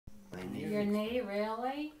Your knee,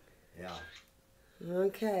 really? Yeah.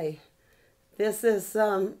 Okay. This is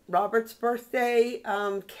Robert's birthday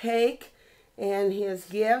cake and his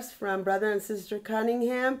gifts from Brother and Sister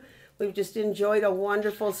Cunningham. We've just enjoyed a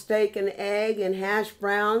wonderful steak and egg and hash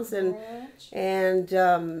browns and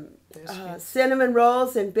cinnamon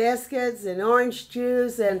rolls and biscuits and orange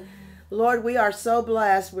juice. And Lord, we are so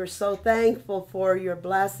blessed. We're so thankful for your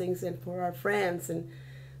blessings and for our friends. And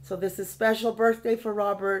so this is special birthday for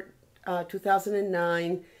Robert,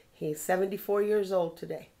 2009. He's 74 years old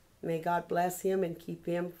today. May God bless him and keep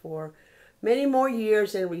him for many more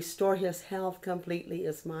years and restore his health completely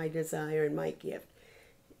is my desire and my gift.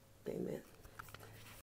 Amen.